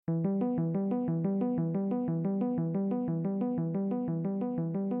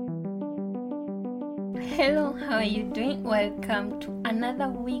Hello, how are you doing? Welcome to another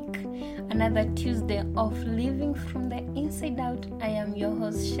week, another Tuesday of Living from the Inside Out. I am your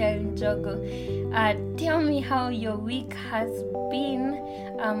host, Sharon Jogo. Tell me how your week has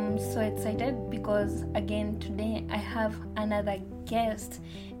been. I'm so excited because, again, today I have another guest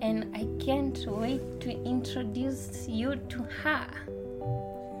and I can't wait to introduce you to her.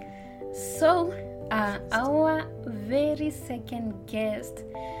 So, our very second guest,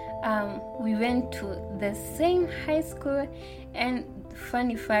 we went to the same high school, and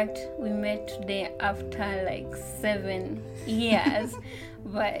funny fact, we met today after like 7 years.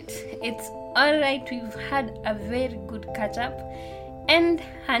 But it's all right, we've had a very good catch up, and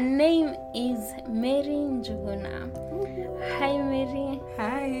her name is Mary Njuguna. Hi, Mary.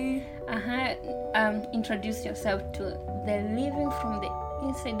 Hi. Introduce yourself to the Living from the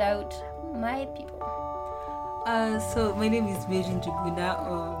Inside Out, my people. So my name is Mary Njuguna,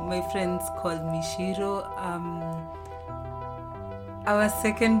 or my friends call me Shiro. Our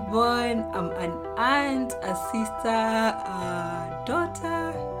second born. I'm an aunt, a sister, a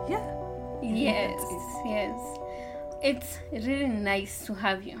daughter. Yes. It's really nice to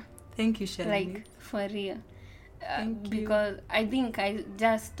have you. Thank you, Shari. Like, for real. Thank you. Because I think I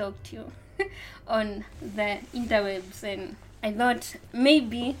just talked to you on the interwebs, and I thought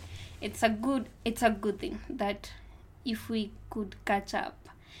maybe it's a good thing that if we could catch up.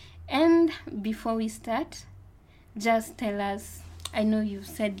 And before we start, just tell us, I know you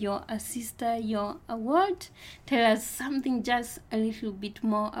said you're a sister, you're a what? Tell us something, just a little bit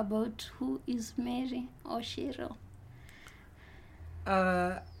more about who is Mary or Shiro.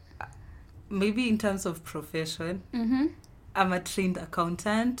 Maybe in terms of profession, I'm a trained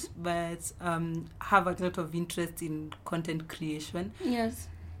accountant, but have a lot of interest in content creation. Yes.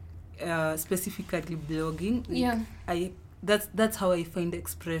 Specifically blogging. That's how I find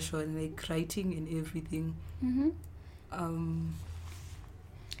expression, like writing and everything.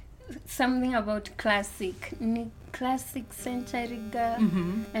 Something about classic century girl.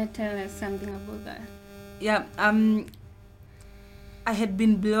 Tell us something about that. I had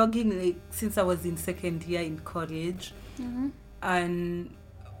been blogging like since I was in second year in college, and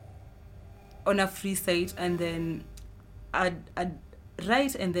on a free site, and then I'd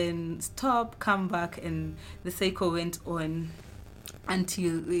write and then stop, come back, and the cycle went on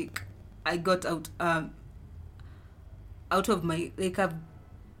until like I got out of my, like, I've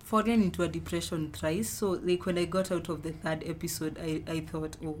fallen into a depression thrice. So like when I got out of the third episode, I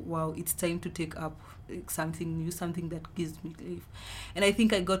thought, oh wow, it's time to take up like something new, something that gives me life. And I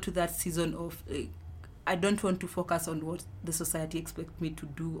think I got to that season of like, I don't want to focus on what the society expects me to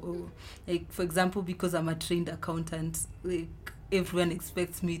do, or like, for example, because I'm a trained accountant, like everyone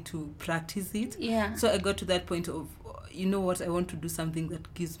expects me to practice it. So I got to that point of, you know what, I want to do something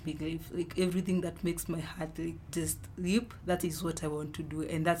that gives me life, like everything that makes my heart like just leap. That is what I want to do,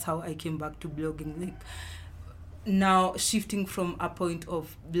 and that's how I came back to blogging. Like now shifting from a point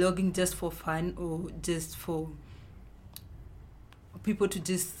of blogging just for fun or just for people to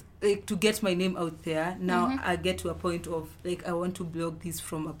just like to get my name out there. Now I get to a point of like I want to blog this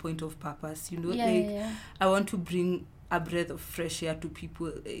from a point of purpose, you know. I want to bring a breath of fresh air to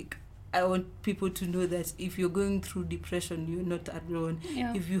people. Like I want people to know that if you're going through depression, you're not alone.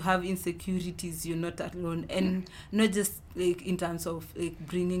 If you have insecurities, you're not alone. And not just like in terms of like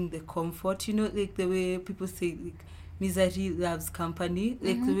bringing the comfort, you know, like the way people say like misery loves company,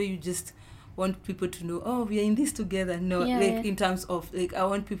 like the way you just want people to know, oh, we are in this together. In terms of like I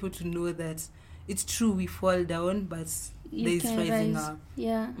want people to know that it's true, we fall down, but there's rising up.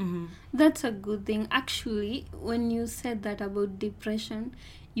 That's a good thing. Actually, when you said that about depression,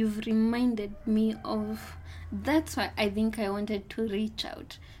 you've reminded me of, that's why I think I wanted to reach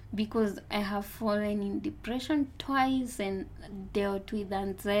out, because I have fallen in depression twice and dealt with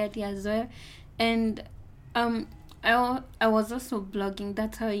anxiety as well. And I was also blogging.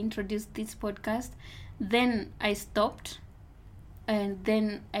 That's how I introduced this podcast. Then I stopped, and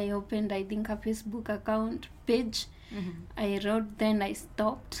then I opened, I think, a Facebook account page. I wrote, then I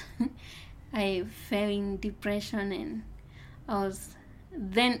stopped. I fell in depression, and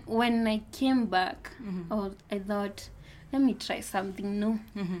then when I came back, I thought, let me try something new.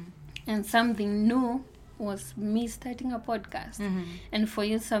 And something new was me starting a podcast. And for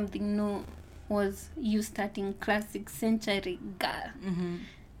you, something new was you starting Classic Century Girl.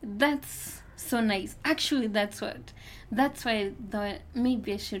 That's so nice. Actually, that's why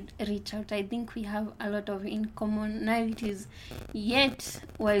maybe I should reach out. I think we have a lot of commonalities. Yet,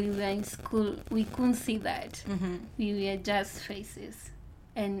 while we were in school, we couldn't see that. We were just faces.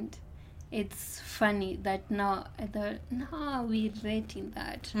 And it's funny that now I thought, no, we're rating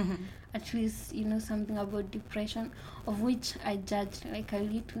that. At least you know something about depression, of which I judged like a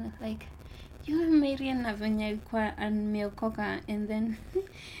little, like you Marian na venye alikuwa ameokoka, and then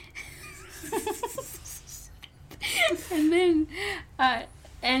and then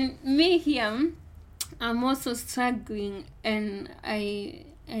and me here, I'm also struggling, and I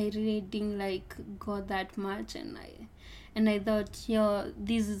really didn't like God that much, and I thought, yo,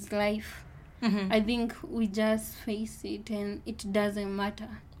 this is life. I think we just face it, and it doesn't matter.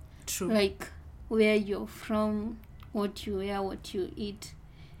 True. Like where you're from, what you wear, what you eat,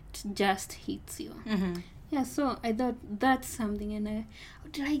 it just hits you. Yeah, so I thought that's something, and I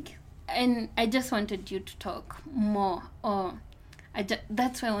would like, and I just wanted you to talk more, or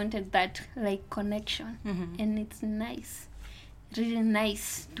that's why I wanted that like connection, and it's nice, really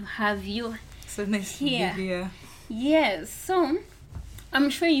nice to have you So nice here. to be here. Yes, so I'm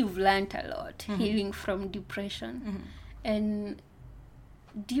sure you've learned a lot healing from depression. And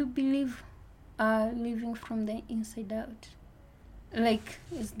do you believe living from the inside out? Like,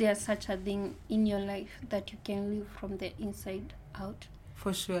 is there such a thing in your life that you can live from the inside out?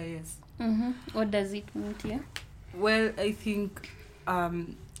 For sure, yes. What does it mean to you? Well, I think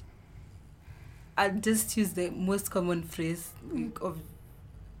I'll just use the most common phrase like, of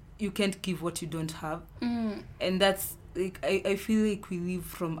you can't give what you don't have. And that's like I feel like we live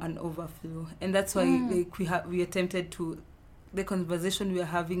from an overflow, and that's why like we attempted to, the conversation we are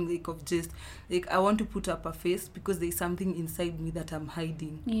having, like of just like I want to put up a face because there's something inside me that I'm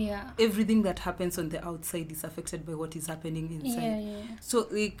hiding. Yeah. Everything that happens on the outside is affected by what is happening inside. Yeah. So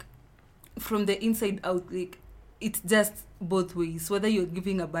like from the inside out, like it's just both ways, whether you're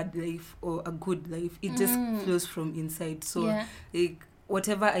giving a bad life or a good life, it just flows from inside. So like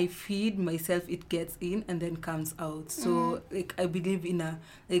whatever I feed myself, it gets in and then comes out. So like I believe in a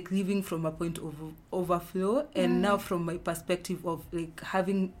like living from a point of overflow, and now from my perspective of like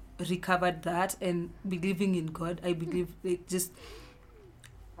having recovered that and believing in God, I believe like just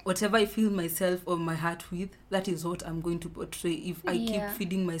whatever I feel myself or my heart with, that is what I'm going to portray. If I keep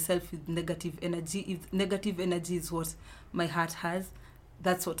feeding myself with negative energy, if negative energy is what my heart has,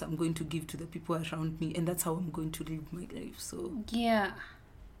 that's what I'm going to give to the people around me, and that's how I'm going to live my life. So yeah,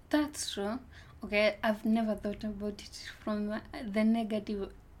 that's true. Okay, I've never thought about it from the negative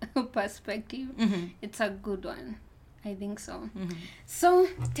perspective. It's a good one, I think so. So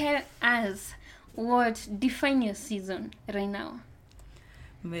tell us, what define your season right now?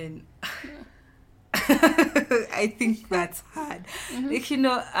 Man, I think that's hard. Like, you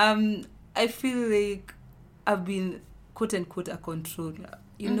know, I feel like I've been quote unquote a controller.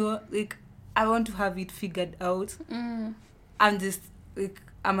 You know, like I want to have it figured out. I'm just like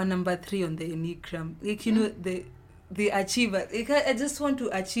I'm a number 3 on the Enneagram. Like, you know, the achiever. Like I just want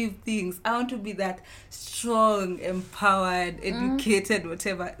to achieve things. I want to be that strong, empowered, educated,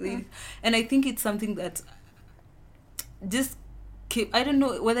 whatever. Like, and I think it's something that just I don't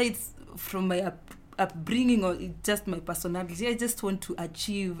know whether it's from my upbringing or it's just my personality. I just want to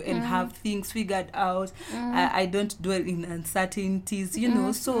achieve and have things figured out. I don't dwell in uncertainties, you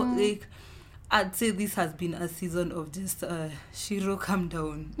know. So like I'd say this has been a season of just Shiro, calm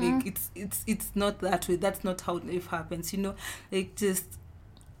down. Like it's not that way. That's not how life happens, you know. Like just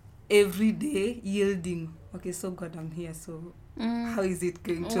every day yielding. Okay, so God, I'm here. So how is it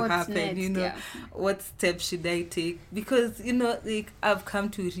going to happen? Next? You know, what steps should I take? Because you know, like I've come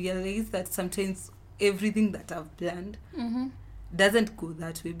to realize that sometimes everything that I've planned doesn't go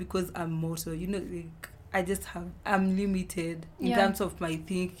that way because I'm mortal. You know, like I'm limited in terms of my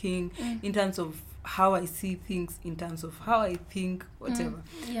thinking, in terms of how I see things, in terms of how I think, whatever.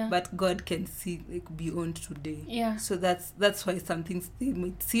 But God can see like beyond today. So that's why some things they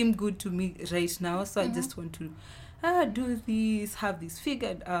might seem good to me right now. So I just want to do this, have this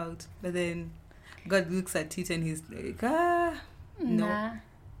figured out. But then God looks at it and he's like, no.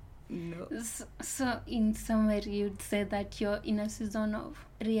 So in summary, you'd say that you're in a season of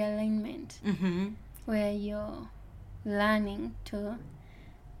realignment, where you're learning to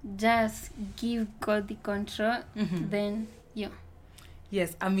just give God the control. Then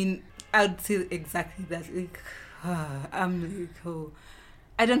yes, I mean, I'd say exactly that. Like, I'm like,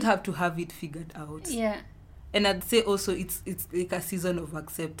 I don't have to have it figured out. And I'd say also it's like a season of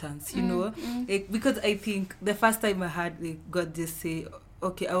acceptance, you know, like, because I think the first time I had like God just say,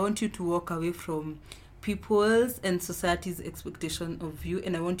 okay, I want you to walk away from people's and society's expectation of you,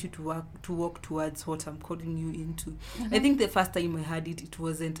 and I want you to walk towards what I'm calling you into. I think the first time I had it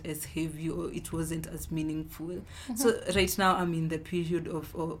wasn't as heavy or it wasn't as meaningful. So right now I'm in the period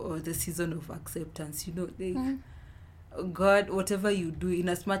of or the season of acceptance, you know, like God, whatever you do, in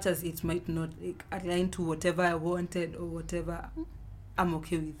as much as it might not like align to whatever I wanted or whatever, I'm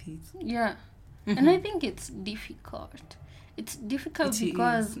okay with it. Yeah. And I think it's difficult. It's difficult It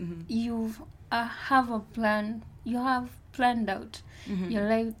because is. Mhm. you have a plan. You have planned out Mhm. your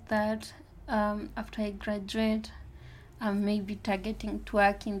life that after I graduate, I'm maybe targeting to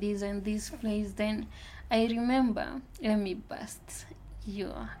work in this and this place. Then I remember, let me bust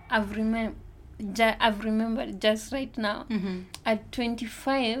you. I've remembered just right now. Mhm. At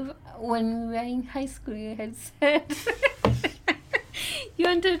 25, when we were in high school, you had said you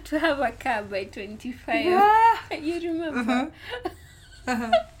wanted to have a car by 25. Yeah. You remember?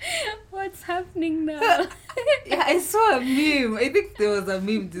 Uh-huh. What's happening now? Yeah, I saw a meme. I think there was a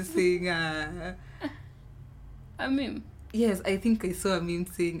meme just saying, I mean, yes, I think I saw a meme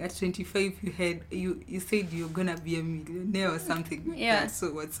saying at 25 you said you're gonna be a millionaire or something like Yeah. that.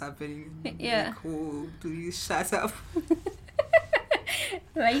 So what's happening? And I'm Yeah. like, oh, please shut up.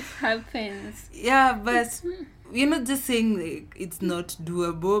 life happens. Yeah, but we're not just saying like it's not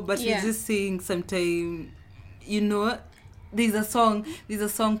doable, but Yeah. we're just saying sometimes, there's a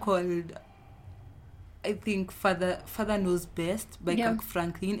song called, I think, Father Knows Best by Yeah. Kirk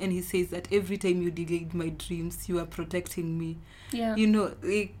Franklin, and he says that every time you delayed my dreams, you are protecting me. Yeah.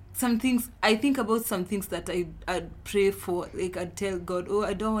 Like some things, I think about some things that I'd pray for, like I'd tell God, oh,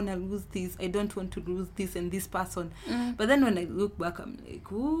 I don't want to lose this, I don't want to lose this and this person. But then when I look back, I'm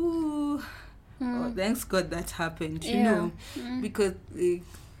like, ooh, oh, thanks God that happened, because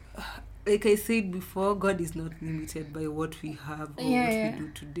like I said before, God is not limited by what we have or what we do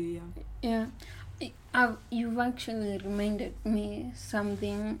today. Yeah. You've actually reminded me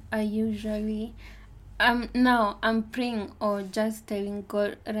something I usually now I'm praying or just telling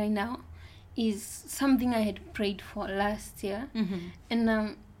God right now is something I had prayed for last year. And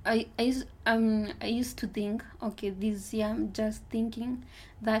I used to think, okay, this year I'm just thinking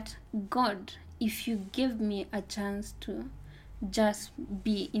that God, if you give me a chance to just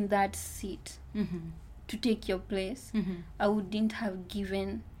be in that seat to take your place, I wouldn't have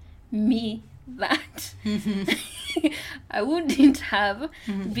given me that. I wouldn't have,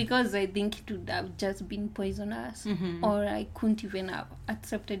 because I think it would have just been poisonous, or I couldn't even have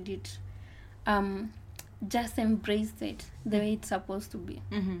accepted it, just embraced it the way it's supposed to be.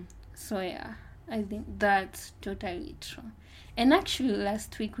 So yeah, I think that's totally true. And actually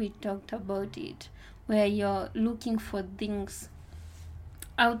last week we talked about it, where you're looking for things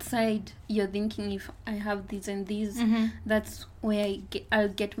outside. You're thinking, if I have this and this, that's where I'll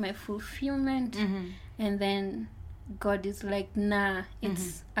get my fulfillment. And then God is like, nah,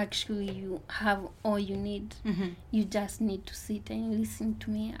 it's actually you have all you need. You just need to sit and listen to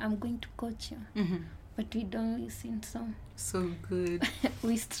me. I'm going to coach you. But we don't listen, so good.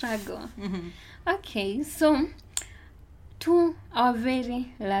 we struggle. Okay, so to our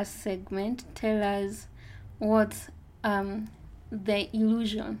very last segment, tell us what's the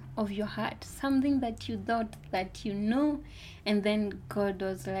illusion of your heart, something that you thought that you know, and then God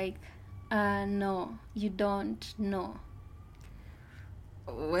was like, no, you don't know.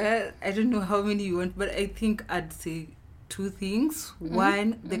 Well, I don't know how many you want, but I think I'd say two things.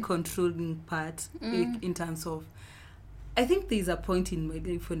 One, the controlling part, like in terms of, I think there's a point in my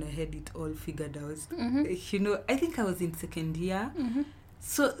life when I had it all figured out. I think I was in second year.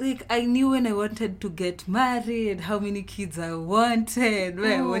 So, like, I knew when I wanted to get married, how many kids I wanted,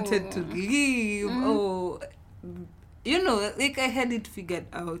 where I wanted to live. Like, I had it figured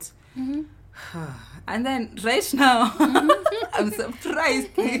out. And then, right now, I'm surprised.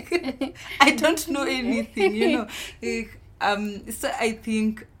 Like, I don't know anything, Like, so I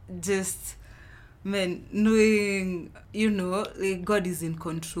think just, knowing, like, God is in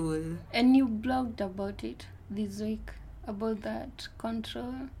control. And you blogged about it this week, about that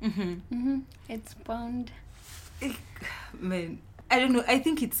control. Expound. I don't know. I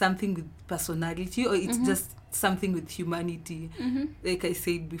think it's something with personality, or it's just something with humanity, like I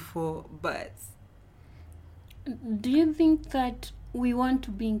said before. But do you think that we want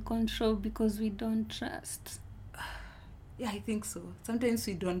to be in control because we don't trust? Yeah, I think so. Sometimes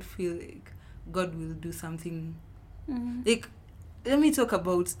we don't feel like God will do something. Like, let me talk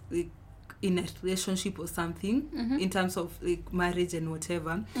about, like, in a relationship or something, in terms of, like, marriage and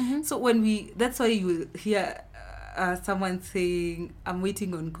whatever. So that's why you will hear someone saying, I'm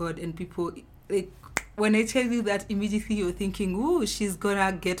waiting on God, and people, like, when I tell you that, immediately you're thinking, oh, she's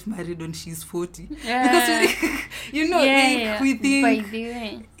gonna get married when she's 40. Because we think, by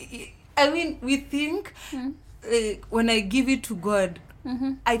the way. we think, like, when I give it to God,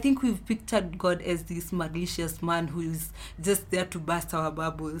 I think we've pictured God as this malicious man who is just there to burst our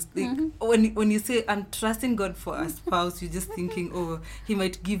bubbles. Like, when you say, I'm trusting God for a spouse, you're just thinking, oh, he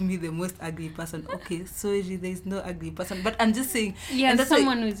might give me the most ugly person. Okay, sorry, there's no ugly person. But I'm just saying... Yeah, and that's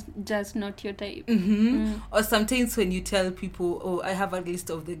someone who's just not your type. Or sometimes when you tell people, oh, I have a list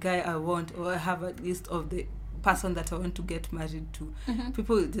of the guy I want, or I have a list of the person that I want to get married to,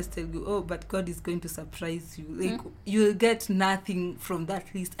 people will just tell you, oh, but God is going to surprise you. Like, you'll get nothing from that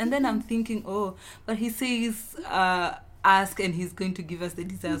list. And then I'm thinking, oh, but he says, ask and he's going to give us the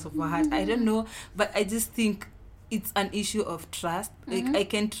desires of our heart. I don't know, but I just think it's an issue of trust. Like, I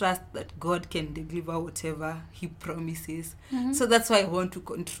can trust that God can deliver whatever he promises. So that's why I want to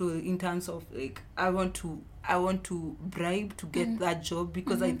control in terms of, like, I want to bribe to get that job,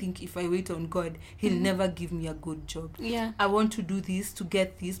 because I think if I wait on God, he'll never give me a good job. Yeah. I want to do this to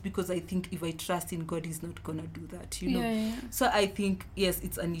get this, because I think if I trust in God, he's not gonna do that, you know. Yeah. So I think, yes,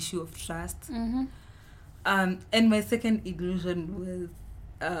 it's an issue of trust. And my second illusion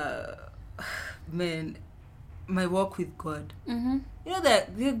was man, my walk with God. You know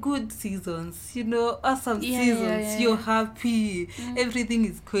that they're good seasons, you know, awesome seasons. You're happy, everything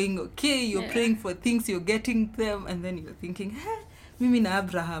is going okay, you're praying for things, you're getting them, and then you're thinking, hey, mimi na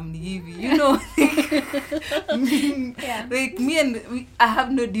Abraham ni hivi, you know. Like I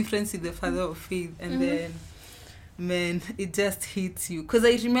have no difference with the father of faith. And then, man, it just hits you. Because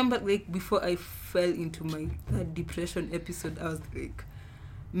I remember, like, before I fell into my depression episode, I was like,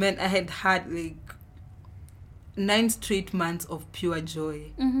 man, I had like 9 straight months of pure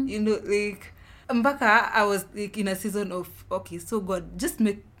joy. You know, like, Mbaka, I was like in a season of, okay, so God, just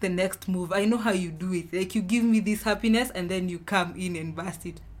make the next move. I know how you do it. Like, you give me this happiness and then you come in and burst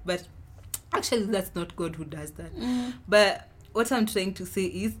it. But actually, that's not God who does that. But what I'm trying to say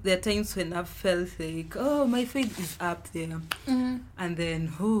is, there are times when I've felt like, oh, my faith is up there. And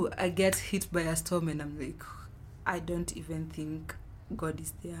then, I get hit by a storm and I'm like, I don't even think God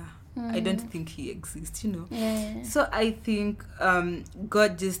is there. I don't think he exists, you know. So I think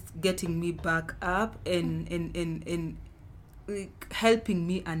God just getting me back up and like helping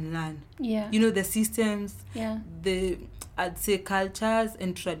me unlearn. You know, the systems, the, I'd say, cultures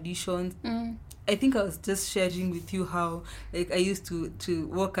and traditions. I think I was just sharing with you how, like, I used to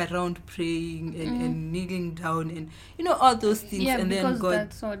walk around praying and kneeling down and, you know, all those things. Yeah, and because then God,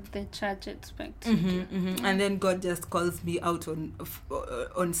 that's what the church expects. And then God just calls me out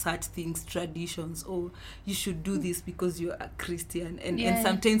on such things, traditions. Oh, you should do this because you're a Christian. And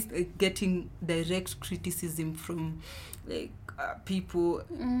sometimes, like, getting direct criticism from, like, people,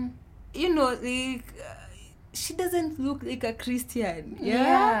 you know, like... she doesn't look like a Christian.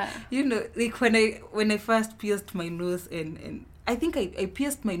 You know, like, when I first pierced my nose and I think I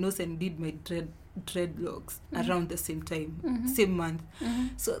pierced my nose and did my dreadlocks around the same time, same month.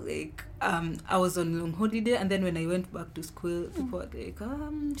 So, like, I was on long holiday, and then when I went back to school, people were like,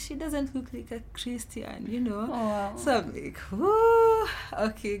 she doesn't look like a Christian, you know. So I'm like, whoa,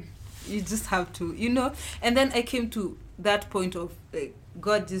 okay, you just have to, you know. And then I came to that point of, like,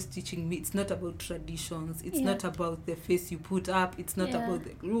 God just teaching me, it's not about traditions, it's not about the face you put up, it's not about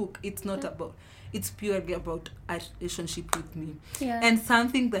the look, it's not about, it's purely about a relationship with me. And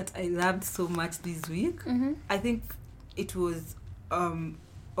something that I loved so much this week, I think it was on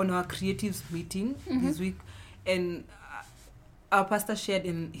our creatives meeting this week, and our pastor shared,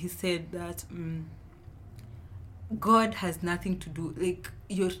 and he said that God has nothing to do, like,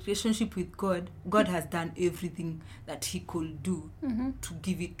 your relationship with God has done everything that he could do to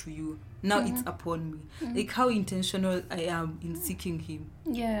give it to you. Now it's upon me. Like, how intentional I am in seeking him.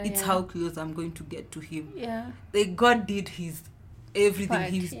 It's how close I'm going to get to him. Like, God did his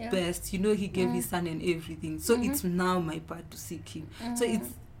everything, his best. You know, he gave his son and everything. So it's now my part to seek him. So it's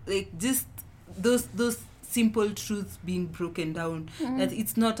like just those simple truths being broken down, that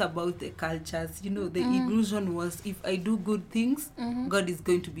it's not about the cultures, you know. The illusion was, if I do good things, God is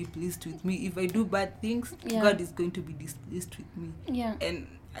going to be pleased with me. If I do bad things, God is going to be displeased with me. And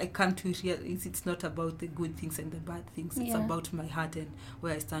I come to realize it's not about the good things and the bad things. It's about my heart and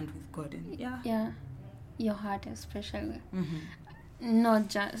where I stand with God. And your heart especially. Not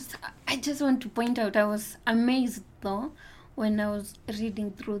just, I just want to point out, I was amazed though when I was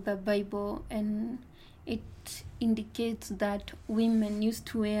reading through the Bible, and it indicates that women used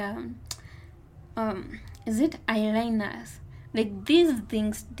to wear is it eyeliners? Like, these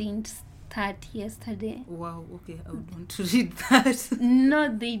things didn't start yesterday. Wow, okay, I would want to read that.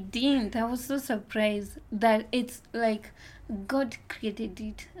 No, they didn't. I was so surprised that it's like God created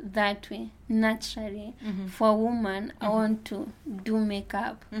it that way, naturally. For a woman, I want to do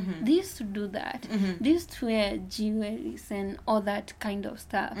makeup. They used to do that. They used to wear jewelries and all that kind of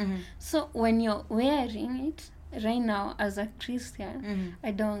stuff. So when you're wearing it right now as a Christian,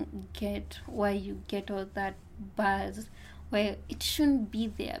 I don't get why you get all that buzz. Well, it shouldn't be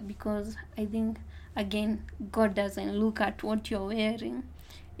there, because I think, again, God doesn't look at what you're wearing.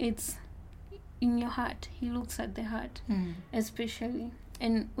 It's in your heart. He looks at the heart, especially.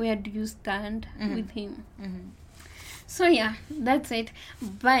 And where do you stand with Him? So yeah, that's it.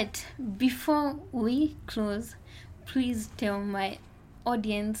 But before we close, please tell my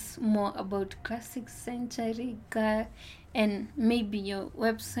audience more about Classic Century Girl, and maybe your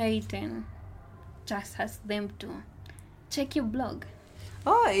website, and just ask them to check your blog.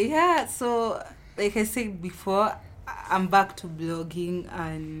 Oh, yeah. So, like I said before, I'm back to blogging,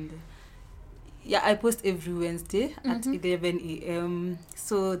 and yeah, I post every Wednesday at 11 a.m.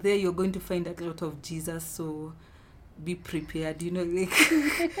 So there you're going to find a lot of Jesus. So be prepared, like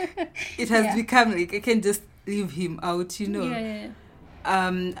it has become like I can just leave him out, and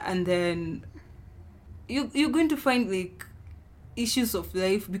then you're going to find like issues of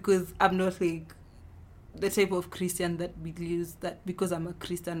life, because I'm not like the type of Christian that believes that because I'm a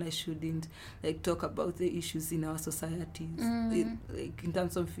Christian I shouldn't like talk about the issues in our societies, like in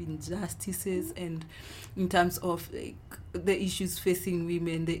terms of injustices and in terms of like the issues facing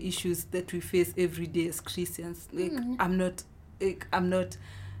women, the issues that we face every day as Christians. Like I'm not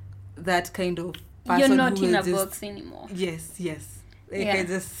that kind of person. You're not who in a just, box anymore. Yes. Like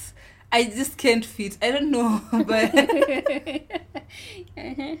I just can't fit. I don't know, but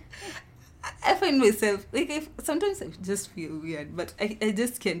I find myself like sometimes I just feel weird, but I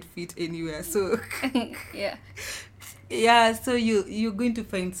just can't fit anywhere. So so you're going to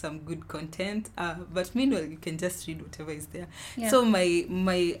find some good content, but meanwhile you can just read whatever is there. So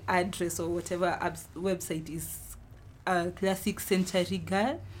my address or whatever website is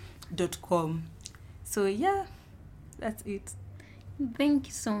classiccenturygirl.com. So yeah, that's it. Thank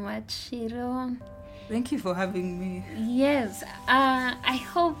you so much, Shiro. Thank you for having me. Yes, I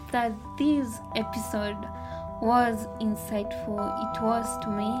hope that this episode was insightful. It was to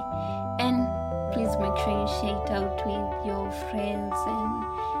me. And please make sure you share it out with your friends,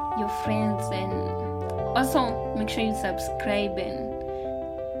 and also make sure you subscribe,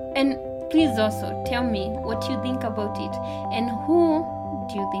 and please also tell me what you think about it, and who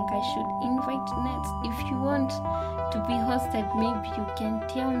do you think I should invite next. If you want to be hosted, maybe you can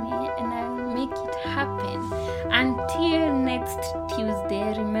tell me and I'll make it happen. Until next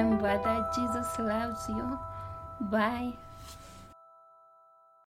Tuesday, remember that Jesus loves you. Bye.